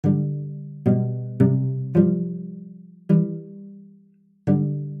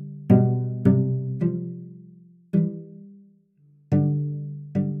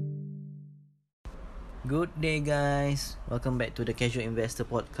Day guys, welcome back to the Casual Investor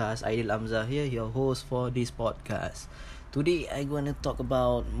Podcast. Aidil Amzah here, your host for this podcast. Today I'm going to talk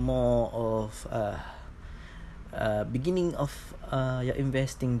about more of beginning of your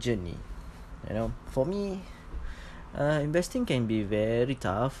investing journey. For me, investing can be very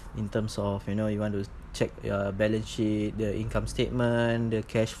tough in terms of you want to check your balance sheet, the income statement, the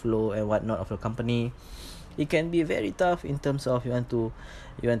cash flow and whatnot of your company. It can be very tough in terms of you want to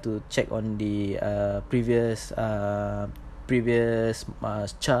check on the previous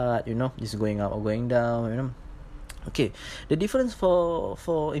chart, is going up or going down. Okay, the difference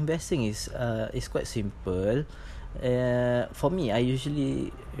for investing is quite simple. For me, I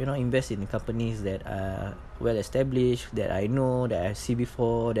usually invest in companies that are well established, that I know, that I see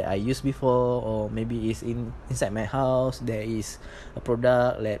before, that I used before, or maybe is inside my house. There is a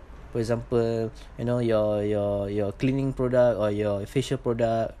product like, for example, your cleaning product or your facial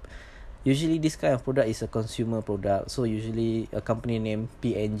product. Usually this kind of product is a consumer product. So usually a company named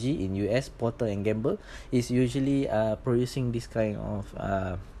P&G in US, Procter and Gamble, is usually producing this kind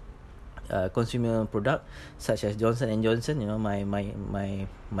of consumer product, such as Johnson and Johnson.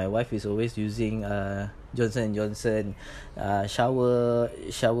 My wife is always using Johnson and Johnson shower,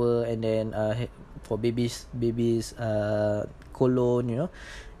 and then for babies cologne.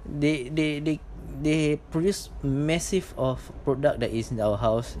 They produce massive of product that is in our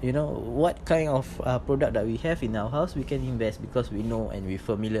house. What kind of product that we have in our house, we can invest because we know and we're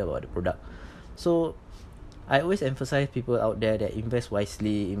familiar about the product. So I always emphasize people out there that invest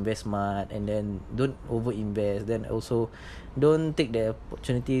wisely, invest smart, and then don't over invest. Then also don't take the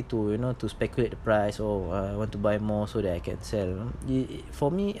opportunity to to speculate the price, or I want to buy more so that I can sell.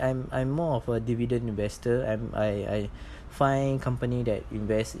 For me, I'm more of a dividend investor. I find company that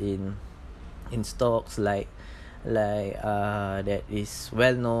invest in stocks like that is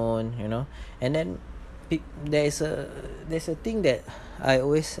well known, and then there's a thing that I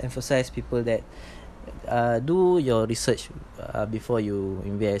always emphasize people that do your research before you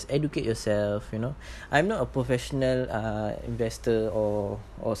invest. Educate yourself. I'm not a professional investor or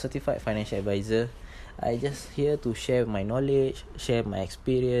certified financial advisor. I just here to share my knowledge, share my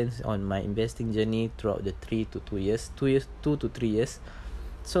experience on my investing journey throughout the 2 to 3 years.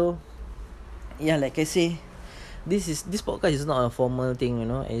 So yeah, like I say, this podcast is not a formal thing.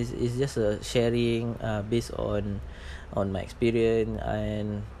 It's just a sharing based on my experience.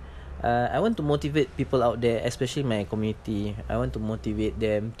 And I want to motivate people out there, especially my community. I want to motivate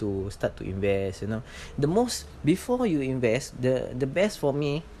them to start to invest. The most, before you invest, the best for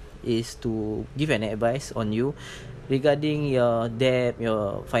me is to give an advice on you regarding your debt,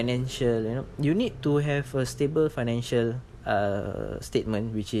 your financial. You need to have a stable financial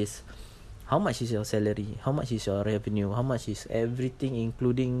statement, which is how much is your salary, how much is your revenue, how much is everything,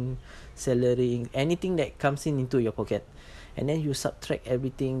 including salary, anything that comes into your pocket, and then you subtract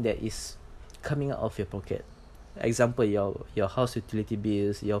everything that is coming out of your pocket. Example, your house utility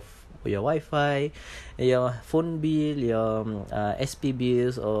bills, your Wi-Fi, your phone bill, your SP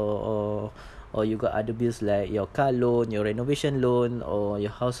bills, or you got other bills like your car loan, your renovation loan, or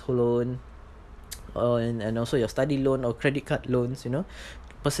your household loan, and also your study loan or credit card loans.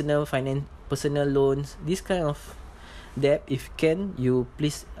 Personal loans, this kind of debt, if can you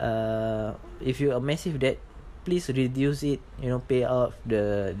please, if you are massive debt, please reduce it. Pay off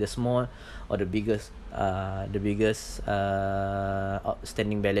the small or the biggest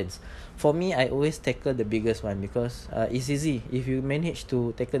outstanding balance. For me, I always tackle the biggest one because it's easy. If you manage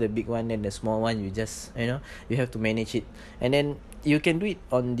to tackle the big one, then the small one, you just you have to manage it. And then you can do it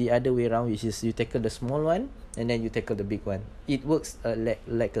on the other way around, which is you tackle the small one and then you tackle the big one. It works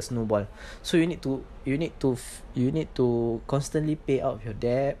like a snowball. So you need to constantly pay out your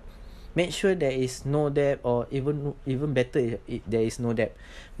debt. Make sure there is no debt, or even better if there is no debt.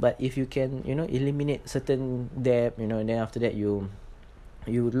 But if you can eliminate certain debt, and then after that you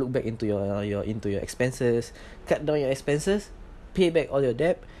look back into your expenses, cut down your expenses, pay back all your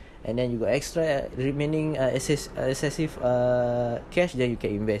debt, and then you got extra remaining excessive cash, then you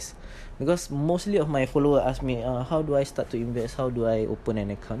can invest. Because mostly of my followers ask me, how do I start to invest, how do I open an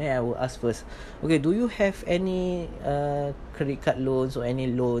account? Then I will ask first, okay, do you have any credit card loans or any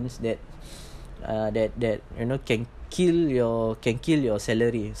loans that can kill your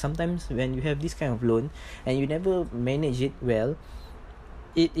salary? Sometimes when you have this kind of loan and you never manage it well,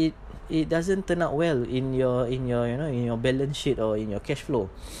 it doesn't turn out well in your in your balance sheet or in your cash flow.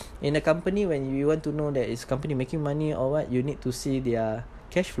 In a company, when you want to know that is company making money or what, you need to see their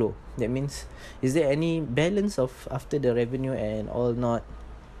cash flow. That means, is there any balance of after the revenue and all not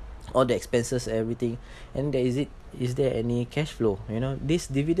all the expenses, everything, and is there any cash flow? This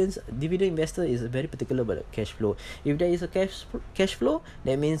dividend investor is very particular about the cash flow. If there is a cash flow,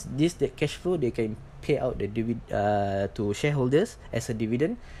 that means the cash flow, they can pay out the to shareholders as a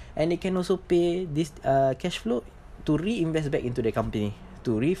dividend, and they can also pay this cash flow to reinvest back into the company,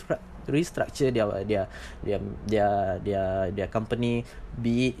 to restructure their company,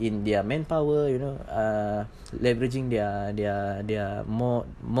 be it in their manpower, leveraging their more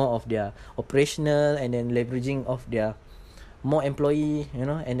of their operational, and then leveraging of their more employee,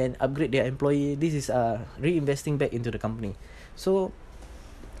 and then upgrade their employee. This is reinvesting back into the company. So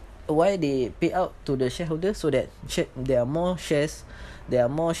why they pay out to the shareholders? So that there are more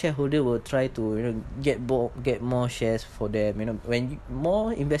shareholder will try to get more shares for them. When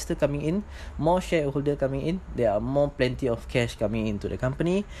more investor coming in, more shareholder coming in, there are plenty of cash coming into the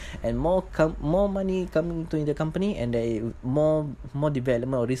company, and more money coming into the company, and there is more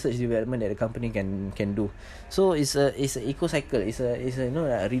development or research development that the company can do. So it's a eco cycle. It's a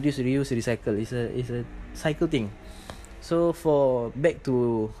reduce, reuse, recycle. It's a cycle thing. So for back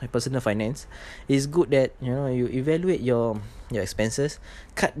to personal finance, it's good that you evaluate your expenses,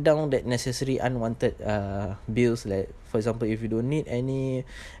 cut down that necessary unwanted bills. Like for example, if you don't need any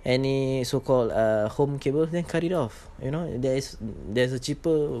so-called home cables, then cut it off. There's a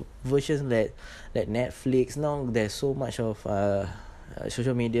cheaper version like Netflix. Now there's so much of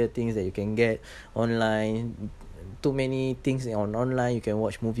social media things that you can get online. Too many things on online. You can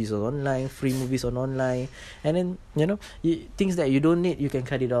watch movies on online, free movies on online, and then things that you don't need, you can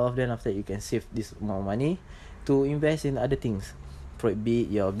cut it off. Then after that, you can save this amount of money to invest in other things. Be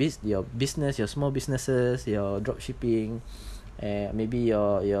it your business, your small businesses, your drop shipping, maybe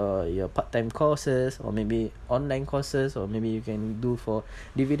your part-time courses, or maybe online courses, or maybe you can do for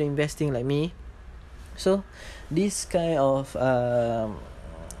dividend investing like me. So this kind of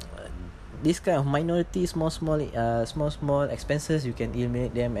minority small expenses, you can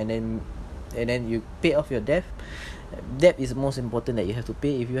eliminate them, and then you pay off your debt. Debt is most important that you have to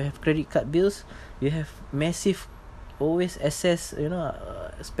pay. If you have credit card bills, you have massive, always excess,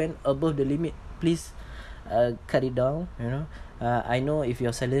 spend above the limit, please cut it down. I know if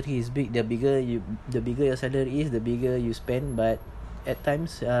your salary is big, the bigger your salary is, the bigger you spend, but at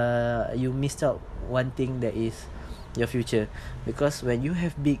times you missed out one thing, that is your future. Because when you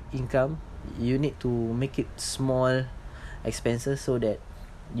have big income, you need to make it small expenses, so that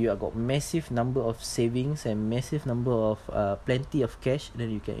you have got massive number of savings and massive number of plenty of cash,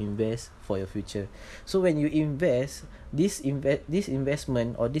 then you can invest for your future. So when you invest, this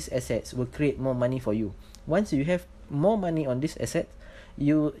investment or these assets will create more money for you. Once you have more money on this asset,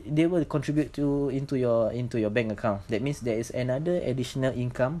 they will contribute into your bank account. That means there is another additional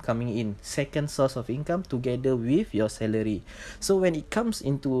income coming in, second source of income, together with your salary. So when it comes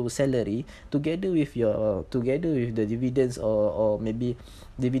into salary, together with the dividends, or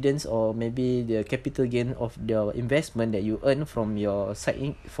maybe the capital gain of the investment that you earn from your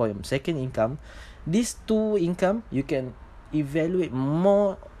second income, these two income you can evaluate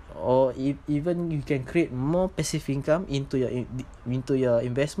more, or even you can create more passive income into your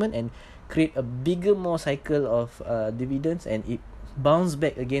investment, and create a bigger more cycle of dividends, and it bounce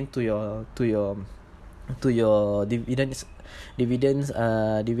back again to your dividends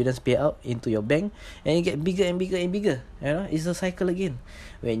payout into your bank, and it get bigger and bigger and bigger. It's a cycle again.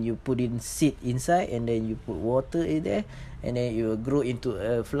 When you put in seed inside, and then you put water in there, and then it will grow into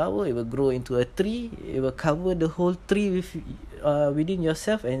a flower, it will grow into a tree, it will cover the whole tree within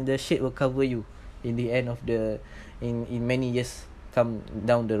yourself, and the shade will cover you in the end of in many years come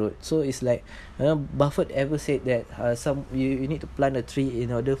down the road. So it's like Buffett ever said that you need to plant a tree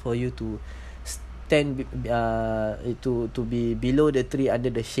in order for you to stand to be below the tree, under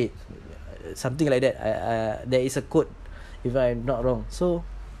the shade, something like that. There is a quote, if I'm not wrong. So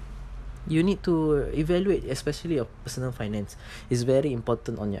you need to evaluate, especially your personal finance. It's very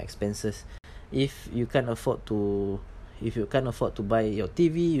important on your expenses. If you can't afford to buy your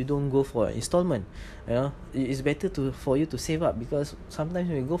TV, you don't go for installment. It's better for you to save up, because sometimes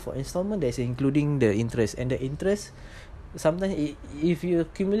when you go for installment, there's including the interest, and the interest sometimes if you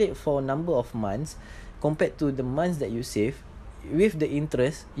accumulate for a number of months compared to the months that you save, with the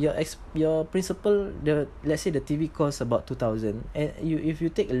interest, your principal, let's say the TV costs about 2,000, and if you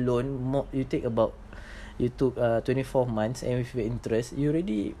take a loan, you took 24 months, and with your interest, you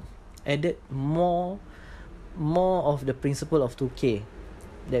already added more of the principal of 2K.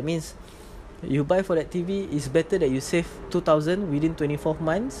 That means you buy for that TV, it's better that you save 2,000 within 24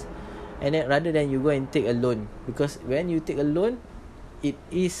 months, and then rather than you go and take a loan. Because when you take a loan, it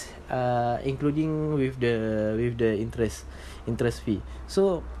is including with the interest fee.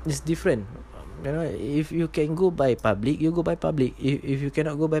 So it's different. You know, if you can go by public, you go by public. If you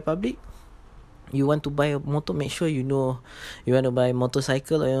cannot go by public, you want to buy a motor, make sure you know you want to buy a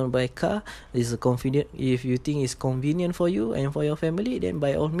motorcycle or you want to buy a car. Is a convenient. If you think it's convenient for you and for your family, then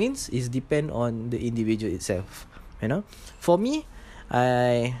by all means, it's depend on the individual itself. You know, for me,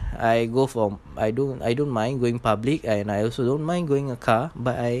 I go for I don't mind going public, and I also don't mind going a car,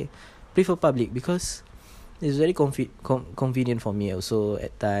 but I prefer public because it's very convenient for me also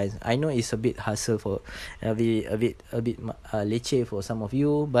at times. I know it's a bit hassle for a bit leceh for some of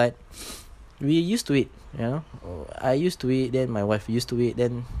you, but we used to it, you know. I used to it, then my wife used to it,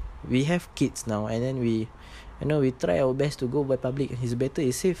 then we have kids now, and then we try our best to go by public. It's better,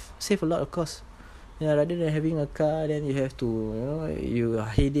 it's save a lot of cost. Yeah, rather than having a car, then you have to, you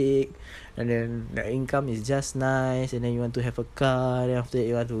headache, and then the income is just nice, and then you want to have a car, then after that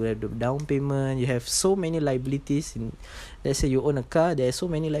you want to have the down payment. You have so many liabilities. Let's say you own a car, there are so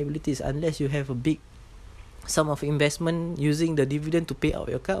many liabilities. Unless you have a big sum of investment using the dividend to pay out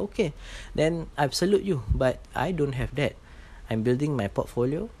your car, okay, then I salute you. But I don't have that. I'm building my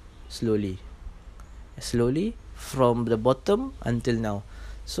portfolio slowly from the bottom until now.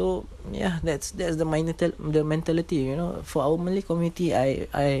 So yeah, that's the mentality, for our Malay community.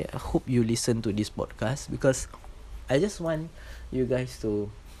 I hope you listen to this podcast, because I just want you guys to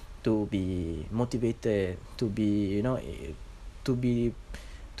be motivated, to be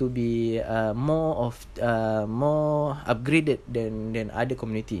to be more upgraded than other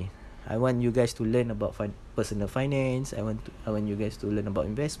community. I want you guys to learn about personal finance. I want you guys to learn about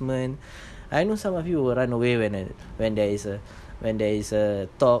investment. I know some of you will run away when there is a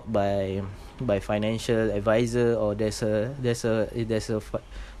talk by financial advisor, or there's a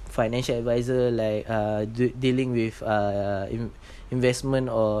financial advisor like dealing with investment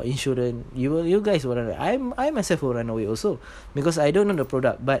or insurance. You guys will run away. I myself will run away also, because I don't know the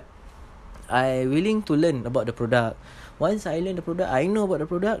product, but I willing to learn about the product. Once I learn the product, I know about the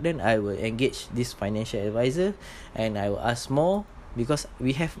product, then I will engage this financial advisor, and I will ask more, because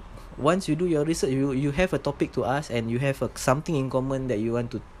we have, once you do your research, you have a topic to ask, and you have something in common that you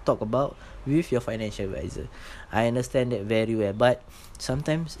want to talk about with your financial advisor. I understand that very well, but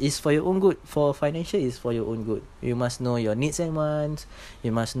sometimes it's for your own good. For financial, is for your own good. You must know your needs and wants.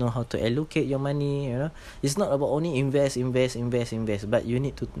 You must know how to allocate your money. It's not about only invest, but you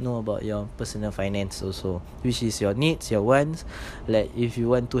need to know about your personal finance also, which is your needs, your wants. Like if you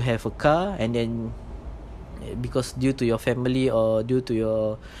want to have a car, and then because due to your family, or due to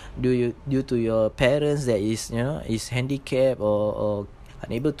your parents that is handicapped, or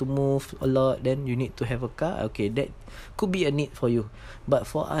unable to move a lot, then you need to have a car. Okay, that could be a need for you. But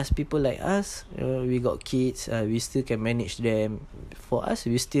for us, people like us, we got kids, we still can manage them. For us,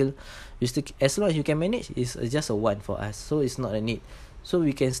 we still as long as you can manage, it's just a want for us, so it's not a need. So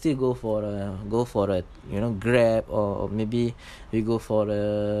we can still go for a Grab, or maybe we go for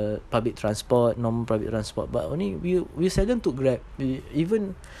a normal public transport. But only we seldom took Grab.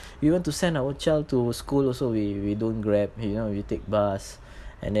 Even we want to send our child to school also, we don't Grab. We take bus,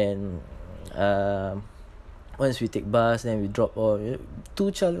 and then once we take bus, then we drop off.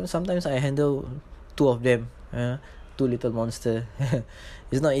 Two child, sometimes I handle two of them. Two little monster.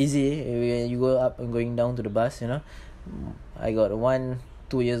 It's not easy when you go up and going down to the bus. I got one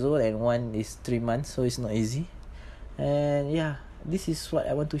 2 years old, and one is 3 months, so it's not easy. And yeah, this is what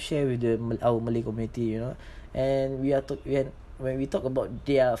I want to share with our Malay community. And when we talk about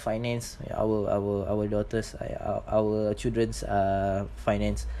their finance, our daughters, our children's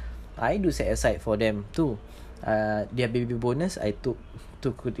finance, I do set aside for them too. Their baby bonus, I took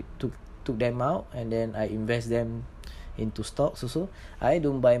them out, and then I invest them into stocks also. I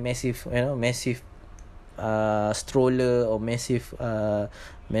don't buy massive stroller, or massive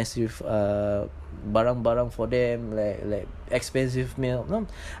barang-barang for them, like expensive milk. No,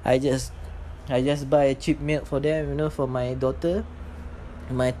 I just buy cheap milk for them. For my daughter,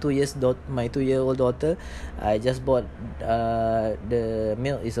 my 2-year-old daughter, I just bought the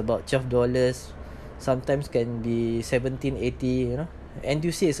milk is about $12. Sometimes can be 17.80.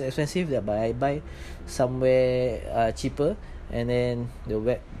 NTUC is expensive, but I buy somewhere cheaper. And then the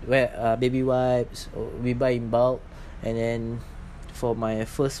baby wipes, we buy in bulk. And then for my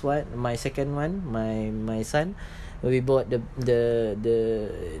second one, my son, we bought the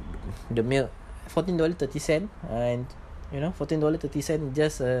milk, $14.30, and $14.30,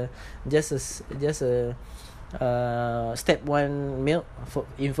 just a step 1 milk for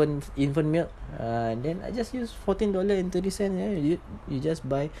infant milk. Then I just use $14.30. Yeah, you just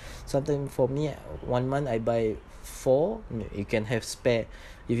buy something. For me, 1 month I buy 4. You can have spare.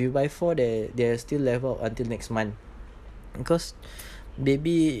 If you buy 4, they're still left out until next month. Because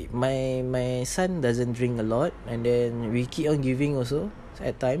baby, my son doesn't drink a lot, and then we keep on giving also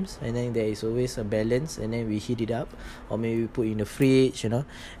at times, and then there is always a balance, and then we heat it up, or maybe we put in the fridge, and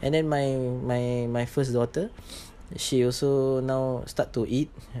then my first daughter, she also now start to eat,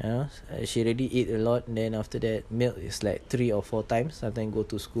 she already eat a lot, and then after that milk is like 3 or 4 times, sometimes go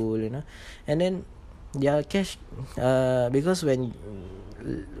to school, and then cash, because when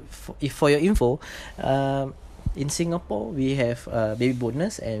for your info, in Singapore, we have baby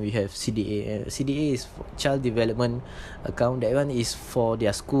bonus and we have CDA. CDA is child development account. That one is for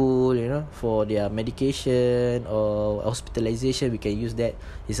their school, for their medication or hospitalization. We can use that.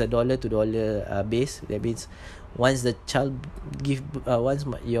 It's $1 to $2 base. That means once the child once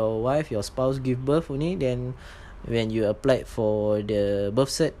your wife, your spouse give birth only, then when you applied for the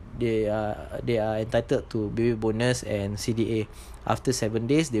birth cert, they are entitled to baby bonus and CDA. After 7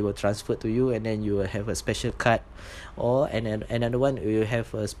 days, they will transfer to you, and then you will have a special card, or another one, you have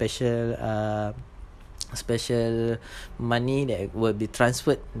a special money that will be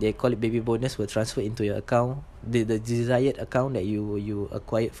transferred. They call it baby bonus, will transfer into your account, the desired account that you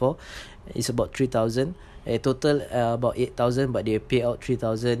acquired for. It's about 3,000. Total about 8,000, but they pay out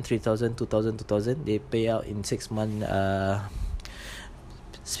 3,000, 3,000, 2,000, 2,000. They pay out in 6 month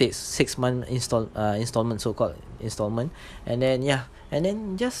 6 month installment, so called installment. And then I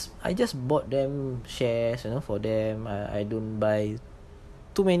just bought them shares, for them. I don't buy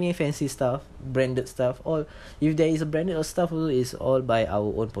too many fancy stuff, branded stuff. All, if there is a branded stuff, is all by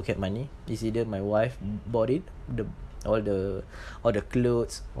our own pocket money. It's either my wife bought it, all the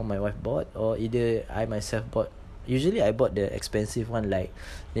clothes, or my wife bought, or either I myself bought. Usually I bought the expensive one, like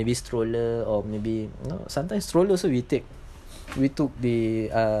maybe stroller, or maybe sometimes stroller also we took the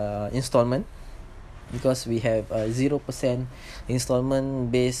installment, because we have 0%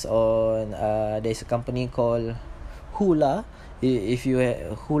 installment based on there's a company called Hula. If you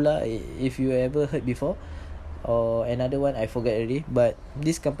Hula, if you ever heard before, or another one I forget already, but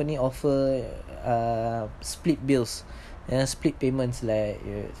this company offer split bills and split payments, like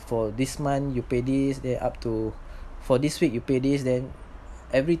for this month you pay this, then up to for this week you pay this, then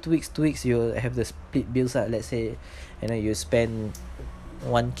every 2 weeks you have the split bills. Let's say you spend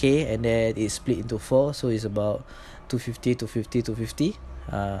 1k, and then it's split into 4, so it's about 250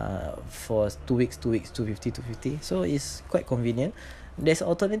 for 2 weeks, 250. So it's quite convenient. There's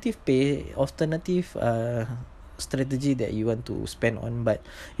alternative strategy that you want to spend on, but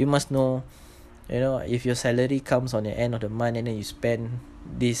you must know, if your salary comes on the end of the month, and then you spend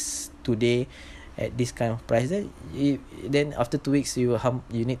this today at this kind of price, then after 2 weeks you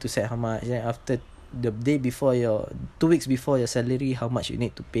need to set how much. Then after the day before 2 weeks before your salary, how much you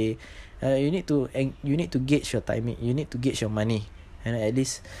need to pay. You need to gauge your timing. You need to gauge your money, and at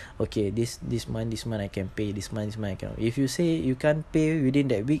least, okay, this month I can pay, this month I cannot. If you say you can't pay within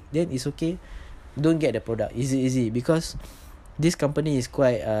that week, then it's okay, don't get the product. Easy, because this company is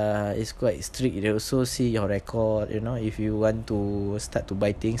quite strict. They also see your record. If you want to start to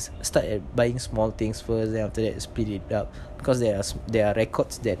buy things, start at buying small things first, then after that split it up, because there are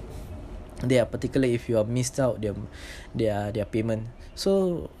records that they are particular if you are missed out their payment.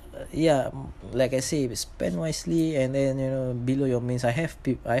 So like I say, spend wisely, and then below your means. I have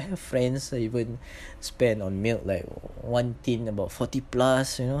friends that even spend on milk like one tin about 40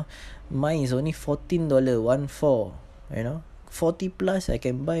 plus. Mine is only $14, 14, 40 plus. I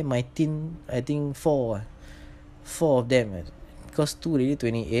can buy my tin, I think four of them, because 2 really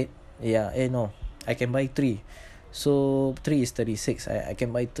 28. I can buy 3. So 3 is 36. I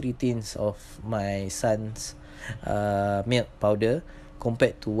can buy 3 tins of my son's milk powder,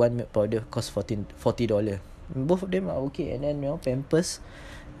 compared to one milk powder cost $40. Both of them are okay. And then Pampers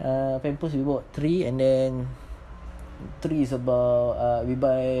we bought 3, and then 3 is about we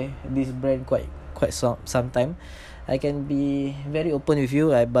buy this brand quite some time. I can be very open with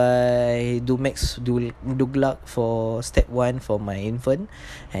you. I buy Dumex Douglas for step 1 for my infant,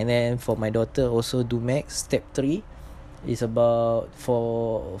 and then for my daughter also Dumex step 3 is about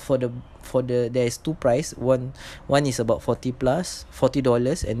for the there is 2 price. One is about $40,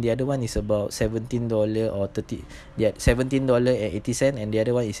 and the other one is about $17 or 30. Yeah, $17.80, and the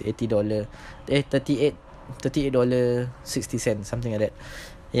other one is $80. $38.60, something like that.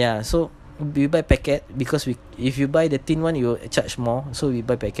 Yeah, so we buy packet, because if you buy the tin one, you will charge more. So we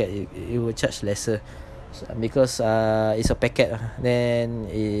buy packet, it will charge lesser. because it's a packet then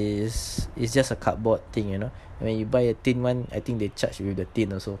is just a cardboard thing, you know. When you buy a tin one, I think they charge with the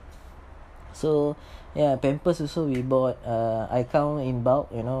tin also. So yeah, Pampers also we bought. I count in bulk.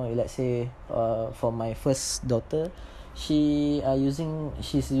 You know, let's say for my first daughter, she's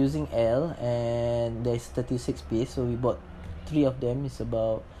using L, and there's 36 piece. So we bought three of them. It's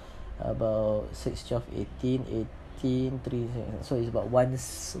about 6, 12, 18, 18, 3. So it's about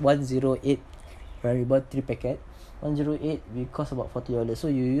 108. Right, we bought 3 packet. 108 we cost about $40. So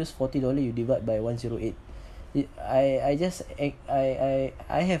you use $40, you divide by 108. I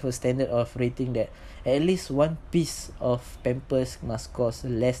have a standard of rating that at least one piece of Pampers must cost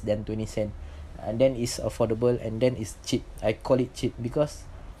less than 20 cent, and then it's affordable, and then it's cheap. I call it cheap because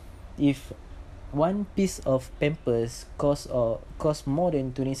if one piece of Pampers cost more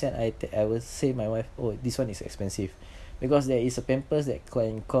than 20 cent, I will say my wife, oh, this one is expensive, because there is a Pampers that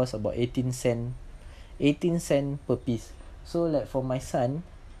can cost about 18 cent per piece. So like for my son,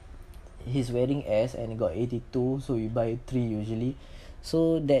 he's wearing S and got 82, so we buy 3 usually.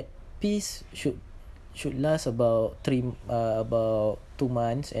 So that piece should last about 2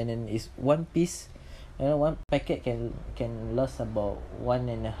 months, and then is one piece, you know, one packet can last about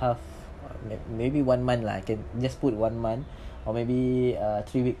 1.5, maybe 1 month lah. I can just put 1 month, or maybe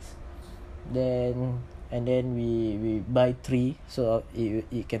 3 weeks. And then we buy 3, so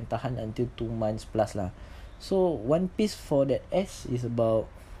it can tahan until 2 months plus lah. So one piece for that S is about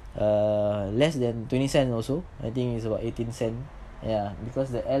less than 20 cents also. I think it's about 18 cent. Yeah,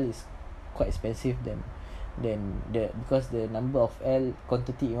 because the L is quite expensive than because the number of L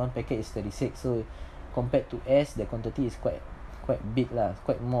quantity in one packet is 36. So compared to S, the quantity is quite big lah,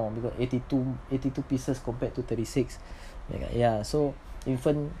 quite more, because 82 pieces compared to 36. Yeah, so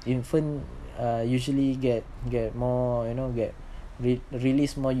infant usually get more, you know,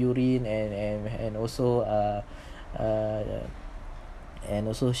 release more urine, and also and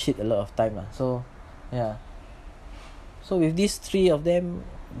also shit a lot of time lah. So yeah, so with these three of them,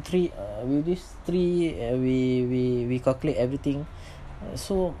 we calculate everything.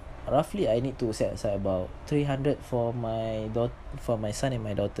 So roughly I need to set aside about 300 for my son and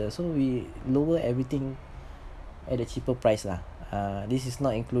my daughter. So we lower everything at a cheaper price lah. This is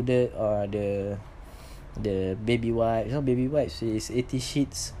not included the baby wipes. You know, baby wipes is 80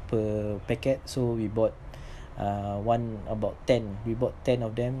 sheets per packet. So we bought about 10. We bought 10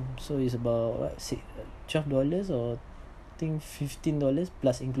 of them. So it's about $12, or I think $15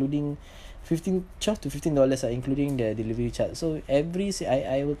 plus, including $12 to $15 including the delivery charge. So I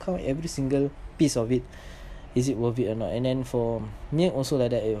will count every single piece of it. Is it worth it or not? And then for milk also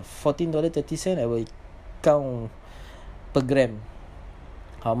like that, $14.30, I will count per gram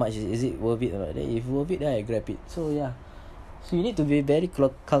how much is it worth it or not. If worth it, then I grab it. So yeah, so you need to be very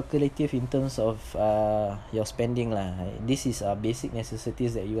calculative in terms of your spending lah. This is basic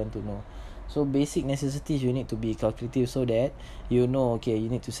necessities that you want to know. So basic necessities, you need to be calculative, so that you know, okay, you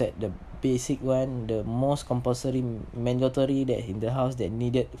need to set the basic one, the most compulsory, mandatory that in the house that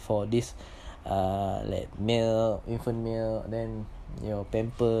needed for this, like milk, infant milk, then your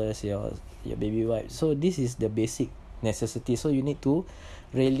Pampers, your baby wipes. So this is the basic necessity. So you need to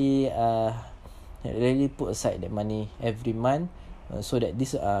really put aside that money every month, so that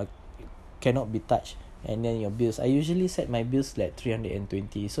this cannot be touched. And then your bills, I usually set my bills like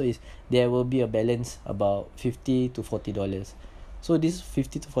 320. So there will be a balance about $50 to $40. So this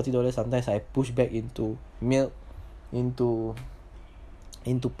 $50 to $40, sometimes I push back into milk, into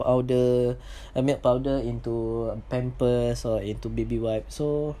powder, milk powder, into Pampers, or into baby wipe.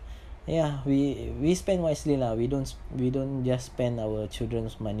 So yeah, we spend wisely lah. We don't just spend our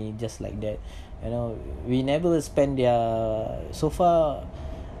children's money just like that. You know, we never spend so far.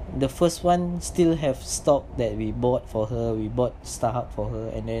 The first one still have stock that we bought for her. We bought StarHub for her,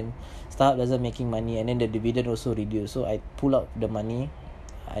 and then StarHub doesn't making money, and then the dividend also reduced. So I pull out the money,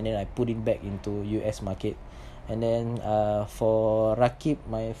 and then I put it back into US market. And then for Rakib,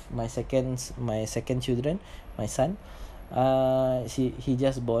 my second children, my son, he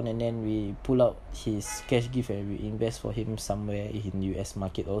just born, and then we pull out his cash gift and we invest for him somewhere in US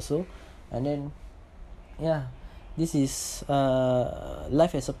market also. And then yeah, this is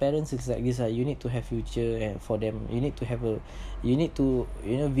life as a parent is like this. You need to have future, and for them you need to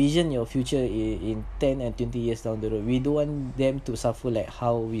vision your future in 10 and 20 years down the road. We don't want them to suffer like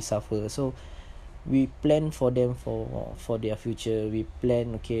how we suffer. So we plan for them for their future. We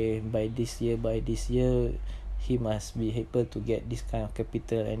plan, okay, by this year he must be able to get this kind of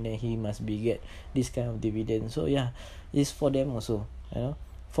capital, and then he must get this kind of dividend. So yeah, it's for them also, you know.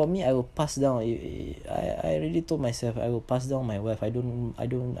 For me, I will pass down. I really told myself I will pass down my wealth. I don't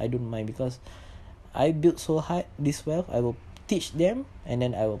mind, because I built so hard this wealth, I will teach them, and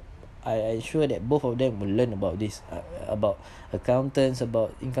then I ensure that both of them will learn about this, about accountants,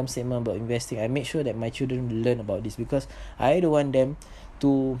 about income statement, about investing. I make sure that my children will learn about this, because I don't want them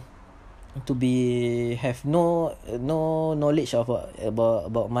to have no knowledge of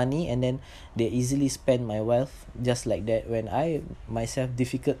about money, and then they easily spend my wealth just like that, when I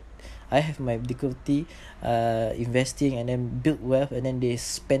have my difficulty investing, and then build wealth, and then they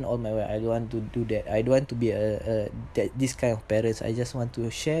spend all my wealth. I don't want to do that. I don't want to be this kind of parents. I just want to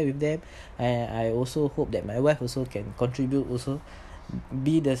share with them, and I also hope that my wife also can contribute, also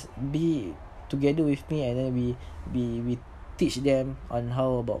be together with me, and then we teach them on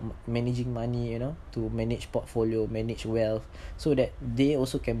how about managing money, to manage portfolio, manage wealth, so that they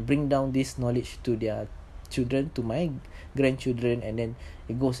also can bring down this knowledge to their children, to my grandchildren, and then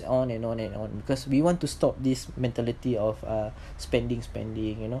it goes on and on and on, because we want to stop this mentality of spending,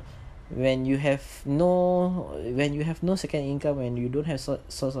 when you have no second income, when you don't have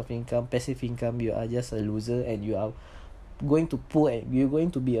source of income, passive income, you are just a loser, and you're going to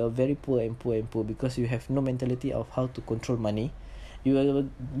be a very poor, because you have no mentality of how to control money. You will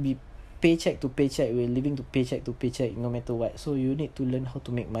be paycheck to paycheck, we're living to paycheck, no matter what. So you need to learn how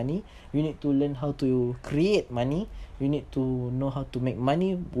to make money, you need to learn how to create money, you need to know how to make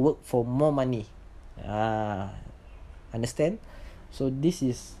money work for more money. Understand? So this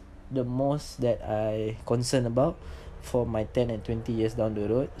is the most that I concern about for my 10 and 20 years down the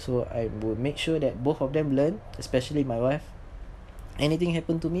road. So I will make sure that both of them learn, especially my wife. Anything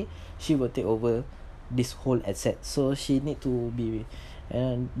happen to me, she will take over this whole asset. So she need to be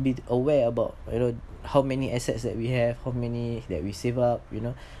aware about how many assets that we have, how many that we save up,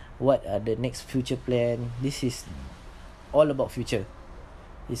 what are the next future plan. This is all about future.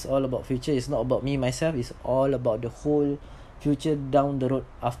 It's all about future. It's not about me myself. It's all about the whole future down the road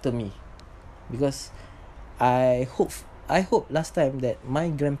after me. Because I hope last time that my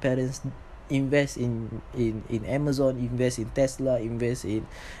grandparents invest in Amazon, invest in Tesla, invest in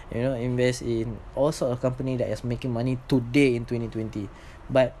all sort of company that is making money today in 2020,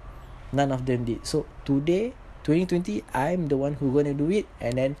 but none of them did. So today, 2020, I'm the one who gonna do it,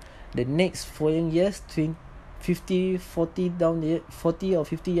 and then the next following years, 40 or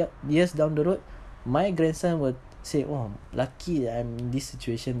 50 years down the road, my grandson will say, oh, lucky that I'm in this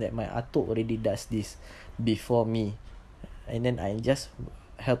situation, that my atuk already does this before me, and then I just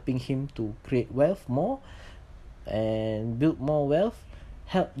helping him to create wealth more and build more wealth,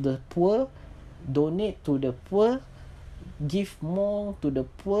 help the poor, donate to the poor, give more to the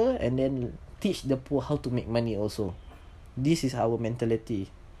poor, and then teach the poor how to make money also. This is our mentality.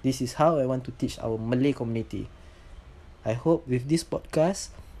 This is how I want to teach our Malay community. I hope with this podcast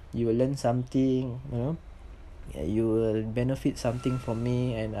you will learn something, you will benefit something from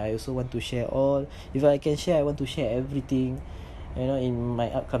me, and I also want to share all. If I can share, I want to share everything. In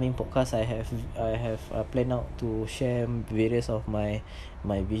my upcoming podcast, I have planned out to share various of my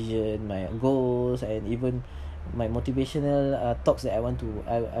vision, my goals, and even my motivational talks that I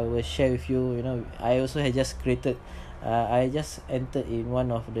will share with you. I also had just created I just entered in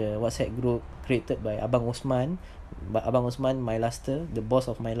one of the WhatsApp group created by Abang Osman. But Abang Osman, my luster, the boss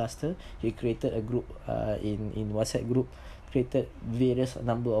of my luster, he created a group in WhatsApp group, created various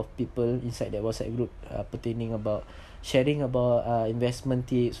number of people inside that WhatsApp group, pertaining about sharing about investment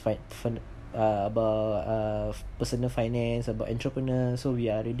tips, about personal finance, about entrepreneur. So we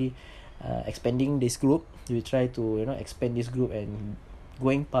are already expanding this group. We try to expand this group and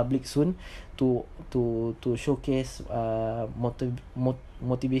going public soon to showcase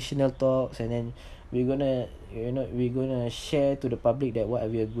motivational talks, and then we're gonna share to the public that what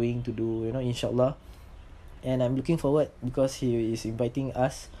we are going to do, inshallah. And I'm looking forward, because he is inviting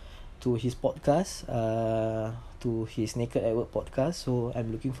us to his podcast, to his Naked at Work podcast. So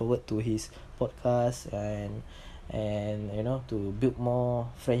I'm looking forward to his podcast, and to build more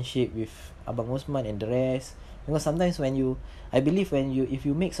friendship with Abang Osman and the rest. Because sometimes I believe if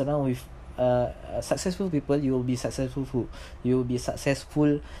you mix around with successful people, you will be successful. You will be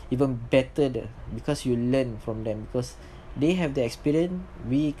successful even better because you learn from them, because they have the experience.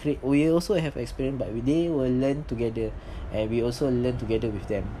 We also have experience, but they will learn together, and we also learn together with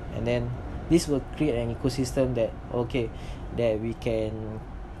them. And then this will create an ecosystem that we can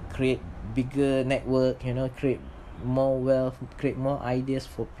create bigger network, create more wealth, create more ideas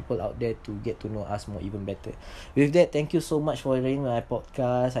for people out there to get to know us more, even better. With that, thank you so much for hearing my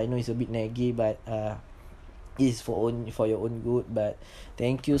podcast. I know it's a bit naggy, but it's for your own good. But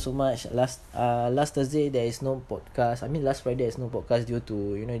thank you so much. Last Thursday there is no podcast. Last Friday there is no podcast due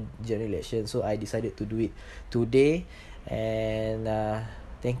to general election. So I decided to do it today, and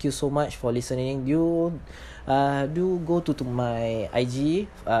Thank you so much for listening. You do go to my IG,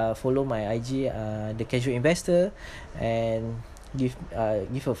 follow my IG, The Casual Investor, and give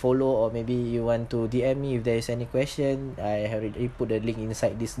a follow, or maybe you want to DM me if there is any question. I have already put the link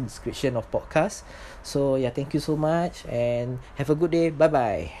inside this description of podcast. So yeah, thank you so much and have a good day. Bye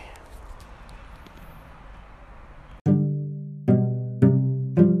bye.